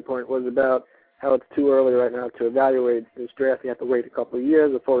really good point was about how it's too early right now to evaluate this draft. You have to wait a couple of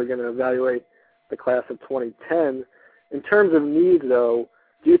years before we're going to evaluate the class of 2010. In terms of needs, though,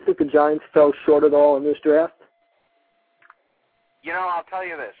 do you think the Giants fell short at all in this draft? I'll tell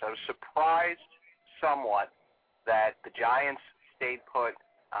you this. I was surprised somewhat that the Giants stayed put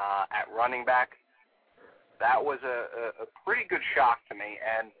at running back. That was a pretty good shock to me,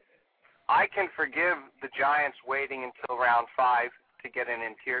 and I can forgive the Giants waiting until round 5 to get an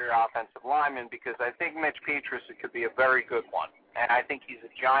interior offensive lineman because I think Mitch Petrus could be a very good one, and I think he's a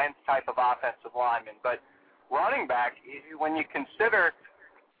Giants type of offensive lineman. But running back, when you consider,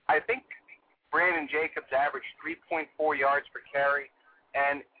 I think Brandon Jacobs averaged 3.4 yards per carry,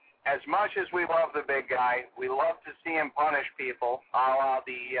 and as much as we love the big guy, we love to see him punish people, a la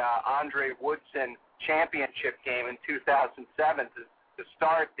the Andre Woodson championship game in 2007 to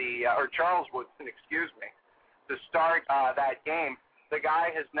start or Charles Woodson, to start that game. The guy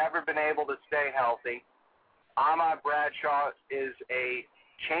has never been able to stay healthy. Ahmad Bradshaw is a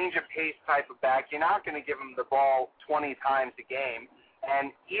change of pace type of back. You're not going to give him the ball 20 times a game.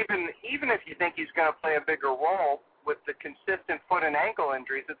 And even if you think he's going to play a bigger role with the consistent foot and ankle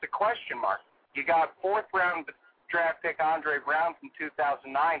injuries, it's a question mark. You got 4th-round draft pick Andre Brown from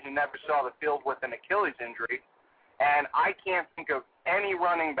 2009 who never saw the field with an Achilles injury. And I can't think of any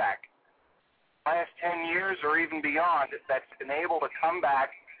running back last 10 years or even beyond that's been able to come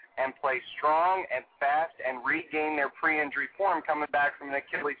back and play strong and fast and regain their pre-injury form coming back from an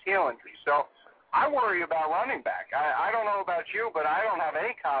Achilles heel injury. So I worry about running back. I don't know about you, but I don't have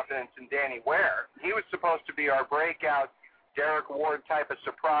any confidence in Danny Ware. He was supposed to be our breakout Derek Ward type of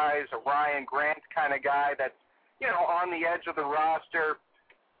surprise, a Ryan Grant kind of guy that's, on the edge of the roster,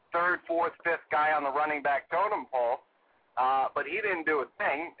 3rd, 4th, 5th guy on the running back totem pole. But he didn't do a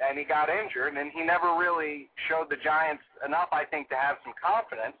thing, and he got injured, and he never really showed the Giants enough, I think, to have some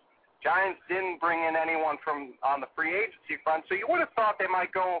confidence. Giants didn't bring in anyone from on the free agency front, so you would have thought they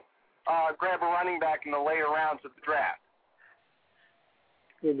might go grab a running back in the later rounds of the draft.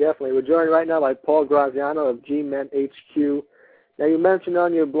 Yeah, definitely. We're joined right now by Paul Graziano of GMEN HQ. Now, you mentioned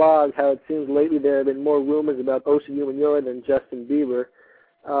on your blog how it seems lately there have been more rumors about Osi Umenyiora than Justin Bieber.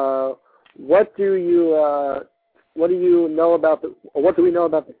 What do we know about the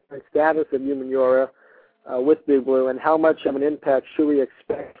status of Umenyiora with Big Blue, and how much of an impact should we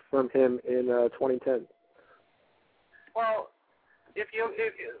expect from him in 2010? Well,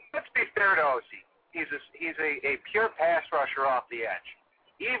 let's be fair to Osi. He's a pure pass rusher off the edge.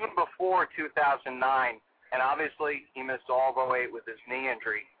 Even before 2009, and obviously he missed all of 2008 with his knee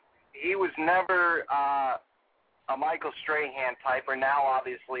injury, he was never a Michael Strahan type, or now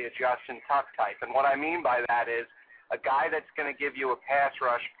obviously a Justin Tuck type. And what I mean by that is a guy that's going to give you a pass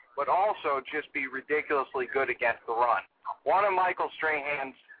rush, but also just be ridiculously good against the run. One of Michael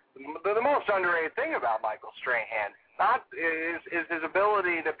Strahan's, the most underrated thing about Michael Strahan is his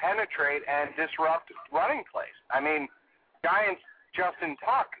ability to penetrate and disrupt running plays. I mean, Giants' Justin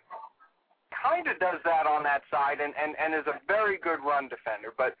Tuck kind of does that on that side and is a very good run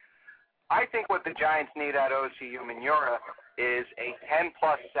defender. But I think what the Giants need at Osi Umenyiora is a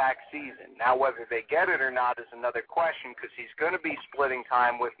 10-plus sack season. Now, whether they get it or not is another question, because he's going to be splitting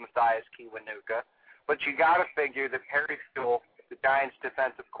time with Matthias Kiwanuka. But you got to figure that Perry Fewell, the Giants'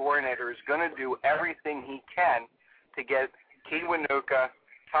 defensive coordinator, is going to do everything he can to get Kiwanuka,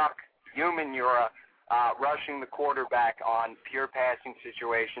 Tuck, Umenyiora rushing the quarterback on pure passing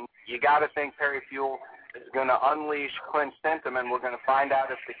situations. You got to think Perry Fewell is going to unleash Clint Stintham, and we're going to find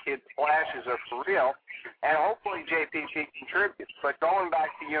out if the kid's flashes are for real. And hopefully JPP contributes. But going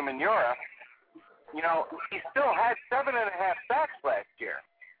back to Umenyiora, he still had 7.5 sacks last year.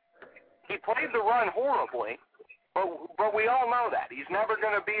 He played the run horribly, but we all know that. He's never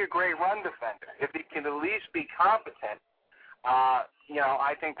going to be a great run defender. If he can at least be competent,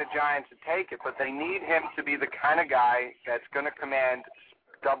 I think the Giants would take it. But they need him to be the kind of guy that's going to command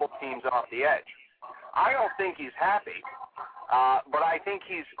double teams off the edge. I don't think he's happy, but I think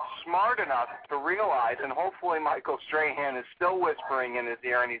he's smart enough to realize, and hopefully Michael Strahan is still whispering in his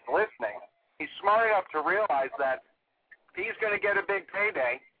ear and he's listening, he's smart enough to realize that if he's going to get a big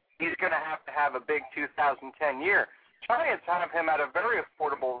payday, he's going to have a big 2010 year. Giants have him at a very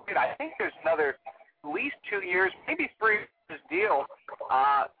affordable rate. I think there's another at least 2 years, maybe 3 years deal.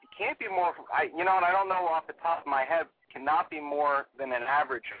 Can't be more, and I don't know off the top of my head, cannot be more than an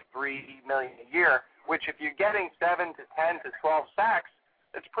average of $3 million a year, which if you're getting 7 to 10 to 12 sacks,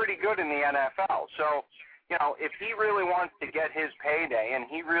 that's pretty good in the NFL. So, if he really wants to get his payday and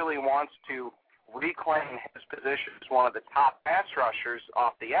he really wants to reclaim his position as one of the top pass rushers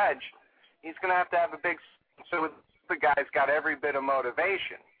off the edge, he's going to have a big. So the guy's got every bit of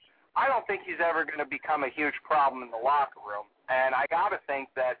motivation. I don't think he's ever going to become a huge problem in the locker room, and I got to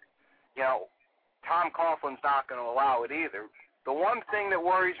think that, Tom Coughlin's not going to allow it either. The one thing that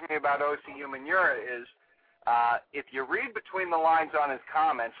worries me about O.C. Umenyiora is if you read between the lines on his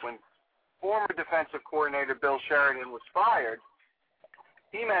comments when former defensive coordinator Bill Sheridan was fired,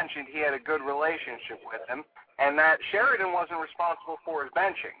 he mentioned he had a good relationship with him and that Sheridan wasn't responsible for his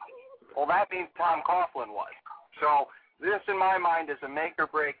benching. Well, that means Tom Coughlin was. So this, in my mind, is a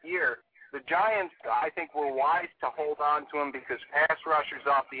make-or-break year. The Giants, I think, were wise to hold on to him because pass rushers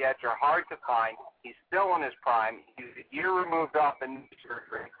off the edge are hard to find. He's still in his prime. He's a year removed off the knee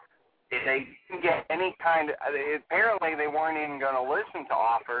surgery. They didn't get any kind of – apparently they weren't even going to listen to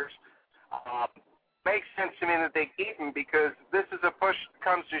offers. Makes sense to me that they keep him because this is a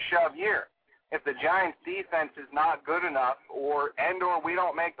push-comes-to-shove year. If the Giants' defense is not good enough or we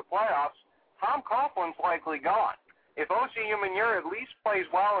don't make the playoffs, Tom Coughlin's likely gone. If O.C. Umenyiora at least plays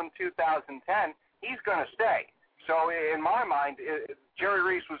well in 2010, he's going to stay. So in my mind, Jerry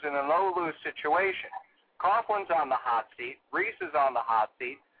Reese was in a no-lose situation. Coughlin's on the hot seat. Reese is on the hot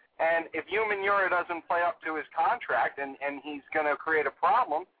seat. And if Umenyiora doesn't play up to his contract and he's going to create a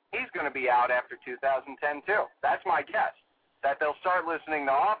problem, he's going to be out after 2010 too. That's my guess, that they'll start listening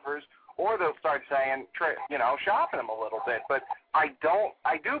to offers or they'll start saying, shopping him a little bit. But I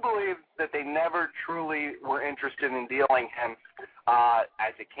do believe that they never truly were interested in dealing him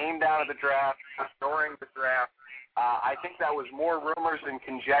as it came down to the draft, during the draft. I think that was more rumors and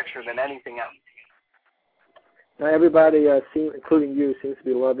conjecture than anything else. Now everybody, including you, seems to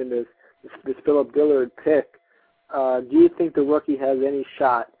be loving this Phillip Dillard pick. Do you think the rookie has any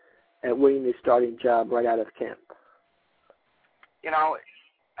shot at winning the starting job right out of camp?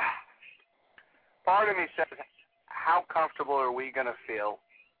 Part of me says, how comfortable are we going to feel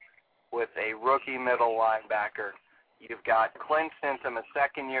with a rookie middle linebacker? You've got Clint Sintham, a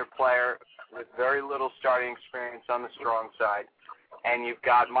second-year player with very little starting experience on the strong side, and you've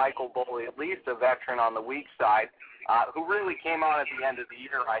got Michael Boley, at least a veteran on the weak side, who really came on at the end of the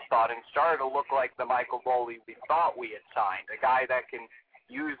year, I thought, and started to look like the Michael Boley we thought we had signed, a guy that can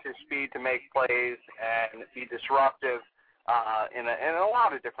use his speed to make plays and be disruptive in a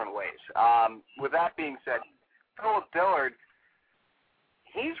lot of different ways. With that being said, Phillip Dillard,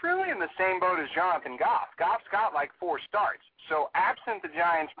 he's really in the same boat as Jonathan Goff. Goff's got like 4 starts. So absent the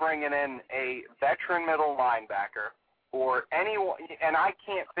Giants bringing in a veteran middle linebacker or anyone, and I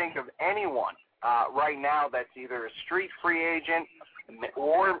can't think of anyone right now that's either a street free agent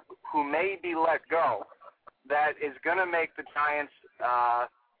or who may be let go that is going to make the Giants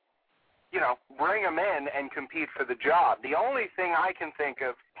bring him in and compete for the job. The only thing I can think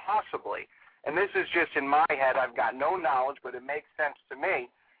of possibly, and this is just in my head, I've got no knowledge, but it makes sense to me,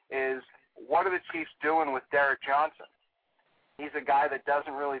 is what are the Chiefs doing with Derek Johnson? He's a guy that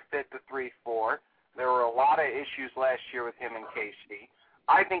doesn't really fit the 3-4. There were a lot of issues last year with him in KC.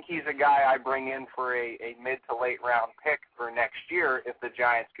 I think he's a guy I bring in for a mid to late round pick for next year if the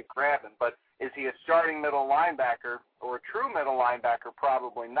Giants could grab him. But is he a starting middle linebacker or a true middle linebacker?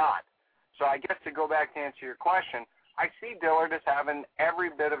 Probably not. So I guess to go back to answer your question, I see Dillard as having every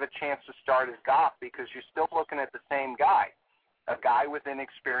bit of a chance to start as Goff because you're still looking at the same guy, a guy with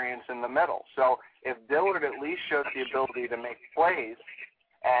inexperience in the middle. So if Dillard at least shows the ability to make plays,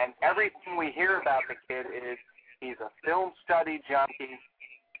 and everything we hear about the kid is he's a film study junkie,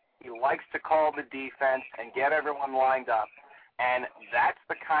 he likes to call the defense and get everyone lined up, and that's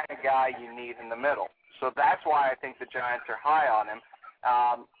the kind of guy you need in the middle. So that's why I think the Giants are high on him.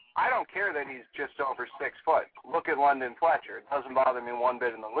 I don't care that he's just over 6 foot. Look at London Fletcher. It doesn't bother me one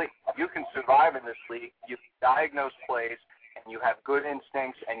bit in the league. You can survive in this league. You diagnose plays, and you have good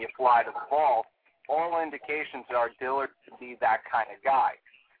instincts, and you fly to the ball. All indications are Dillard to be that kind of guy.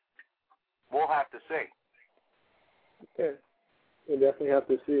 We'll have to see. Okay. We'll definitely have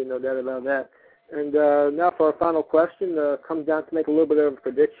to see, no doubt about that. And now for our final question, comes down to make a little bit of a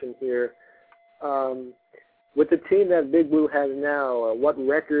prediction here. With the team that Big Blue has now, what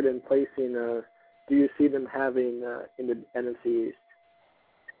record and placing do you see them having in the NFC East?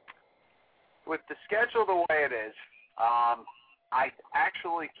 With the schedule the way it is, I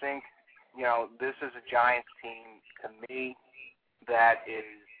actually think, this is a Giants team, to me, that is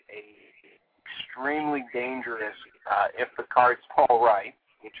extremely dangerous if the cards fall right,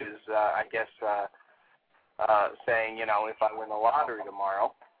 which is, I guess, saying, if I win the lottery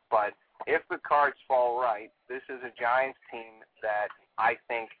tomorrow. But if the cards fall right, this is a Giants team that I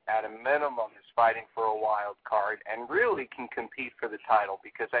think at a minimum is fighting for a wild card and really can compete for the title,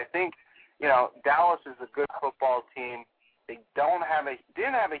 because I think, Dallas is a good football team. They didn't have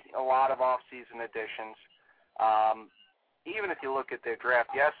a lot of off-season additions. Even if you look at their draft,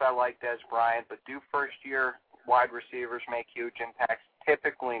 yes, I like Des Bryant, but do first-year wide receivers make huge impacts?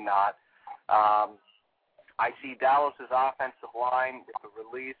 Typically not. I see Dallas's offensive line with the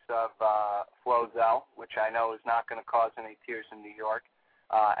release of Flozell, which I know is not going to cause any tears in New York,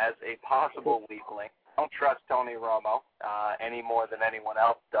 as a possible weak link. Don't trust Tony Romo any more than anyone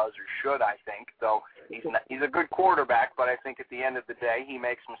else does or should, I think. Though he's a good quarterback, but I think at the end of the day he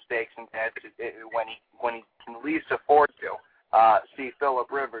makes mistakes and when he can least afford to. See Phillip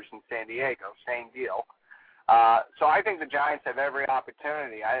Rivers in San Diego, same deal. So I think the Giants have every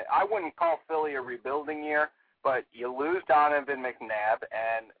opportunity. I wouldn't call Philly a rebuilding year, but you lose Donovan McNabb,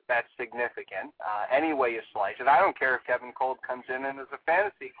 and that's significant. Any way you slice it. I don't care if Kevin Cole comes in and is a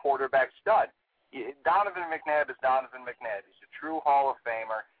fantasy quarterback stud. Donovan McNabb is Donovan McNabb. He's a true Hall of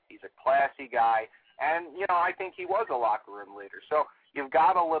Famer. He's a classy guy. And, I think he was a locker room leader. So you've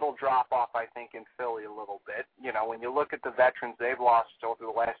got a little drop-off, I think, in Philly a little bit. When you look at the veterans they've lost over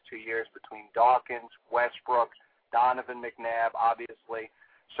the last 2 years between Dawkins, Westbrook, Donovan McNabb, obviously.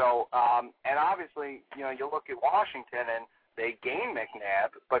 So, and obviously, you look at Washington and they gain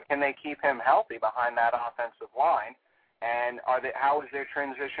McNabb, but can they keep him healthy behind that offensive line? And how is their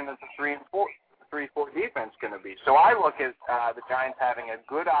transition as a 3-4 defense going to be? So I look at the Giants having a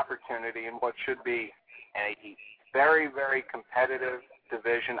good opportunity in what should be a very, very competitive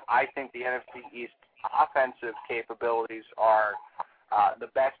division. I think the NFC East offensive capabilities are the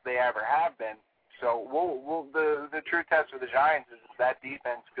best they ever have been. So the true test for the Giants is that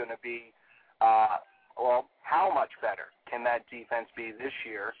defense going to be, how much better can that defense be this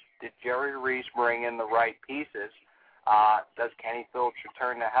year? Did Jerry Reese bring in the right pieces? Does Kenny Phillips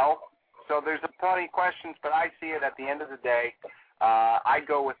return to health? So there's plenty of questions, but I see it at the end of the day. I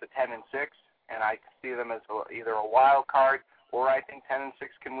go with the 10-6, and I see them as either a wild card or I think 10-6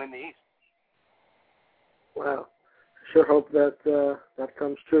 can win the East. Wow. Sure hope that that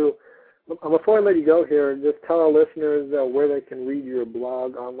comes true. Before I let you go here, just tell our listeners where they can read your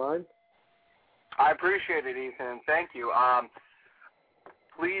blog online. I appreciate it, Ethan. Thank you.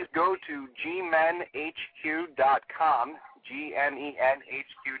 Please go to GMENHQ.com,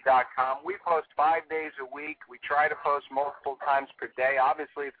 GMENHQ.com. We post 5 days a week. We try to post multiple times per day.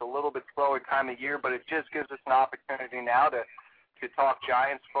 Obviously, it's a little bit slower time of year, but it just gives us an opportunity now to talk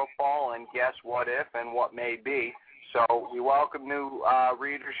Giants football and guess what if and what may be. So we welcome new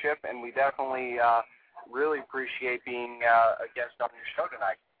readership, and we definitely really appreciate being a guest on your show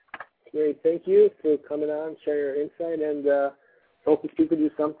tonight. Great. Thank you for coming on, sharing your insight, and hope to speak with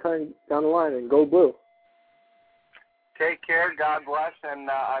you sometime down the line. And go Blue. Take care. God bless,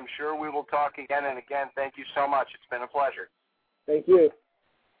 and I'm sure we will talk again and again. Thank you so much. It's been a pleasure. Thank you.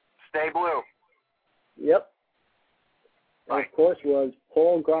 Stay blue. Yep. Bye. Of course, was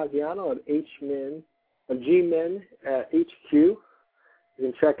Paul Graziano at GMEN at HQ. You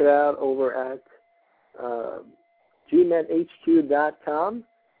can check it out over at GMENHQ.com.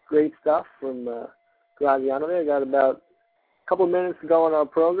 Great stuff from Graziano there. Got about a couple of minutes to go on our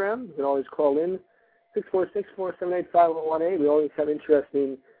program. You can always call in 646-478-5118. We always have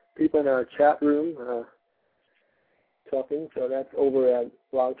interesting people in our chat room talking. So that's over at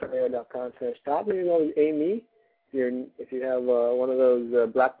blogtalkradio.com/top. You can always aim me if you have one of those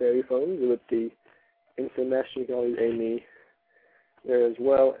BlackBerry phones with the instant mesh. You can always aim me there as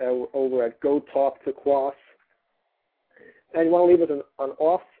well over at Go Talk to Quas. And you want to leave us an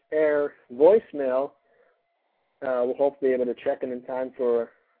off-air voicemail. We'll hopefully be able to check in time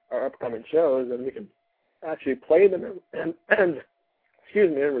for our upcoming shows, and we can actually play them and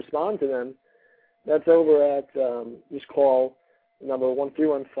respond to them. That's over at, just call number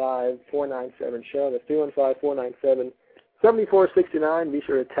 1315-497-SHOW. That's 315-497-7469. Be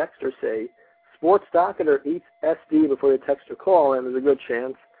sure to text or say Sports Docket or SD before you text or call, and there's a good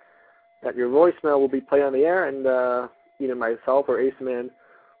chance that your voicemail will be played on the air, and either myself or Ace Man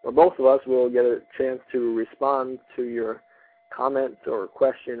or both of us will get a chance to respond to your comment or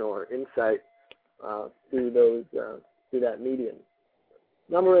question or insight through that medium.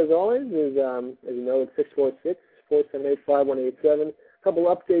 Number, as always, is, as you know, it's 646-478-5187. A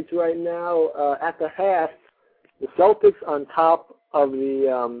couple updates right now. At the half, The Celtics on top of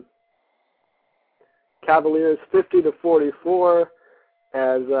the Cavaliers 50-44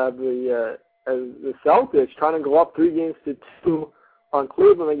 as the Celtics trying to go up 3-2 on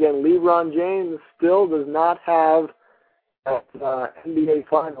Cleveland. Again, LeBron James still does not have that NBA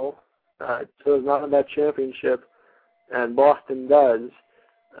final, so does not have that championship, and Boston does,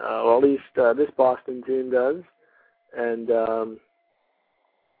 or at least this Boston team does. And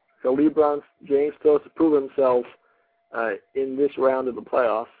so LeBron James still has to prove himself in this round of the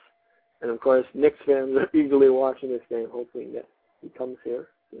playoffs. And, of course, Knicks fans are eagerly watching this game. Hopefully he comes here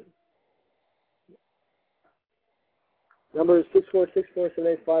soon. Number is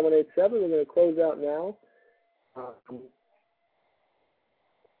 646-478-5187. We're going to close out now.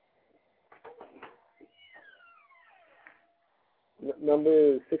 Number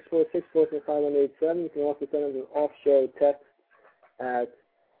is 646-478-5187. You can also send us an off-show text at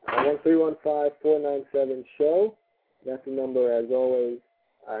 1315-497-SHOW. That's the number, as always.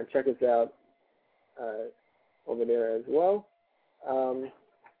 Check us out over there as well.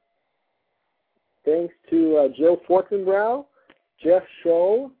 Thanks to Joe Fortenbaugh, Jeff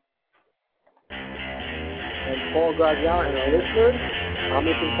Shull, and Paul Graziano and our listeners. I'm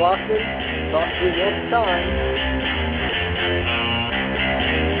Ethan Clarkson. Talk to you next time.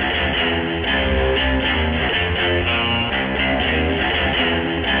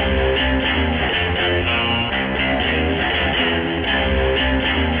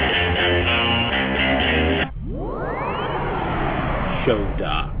 Show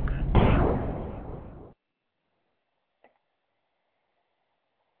Doc.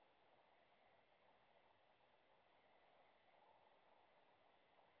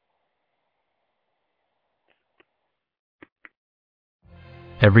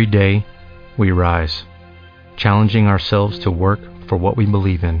 Every day, we rise, challenging ourselves to work for what we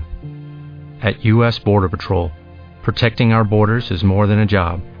believe in. At U.S. Border Patrol, protecting our borders is more than a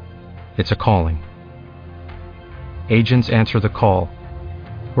job. It's a calling. Agents answer the call,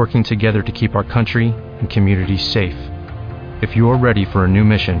 working together to keep our country and communities safe. If you are ready for a new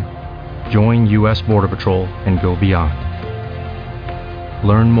mission, join U.S. Border Patrol and go beyond.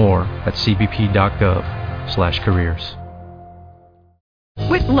 Learn more at cbp.gov/careers.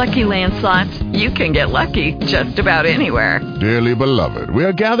 With Lucky Land Slots, you can get lucky just about anywhere. Dearly beloved, we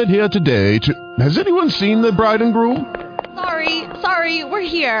are gathered here today to... Has anyone seen the bride and groom? Sorry, we're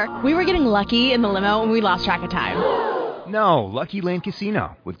here. We were getting lucky in the limo and we lost track of time. No, Lucky Land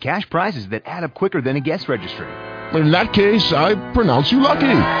Casino, with cash prizes that add up quicker than a guest registry. In that case, I pronounce you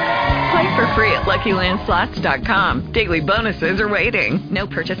lucky. Play for free at LuckyLandSlots.com. Daily bonuses are waiting. No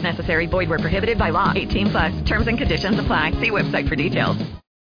purchase necessary. Void where prohibited by law. 18+. Terms and conditions apply. See website for details.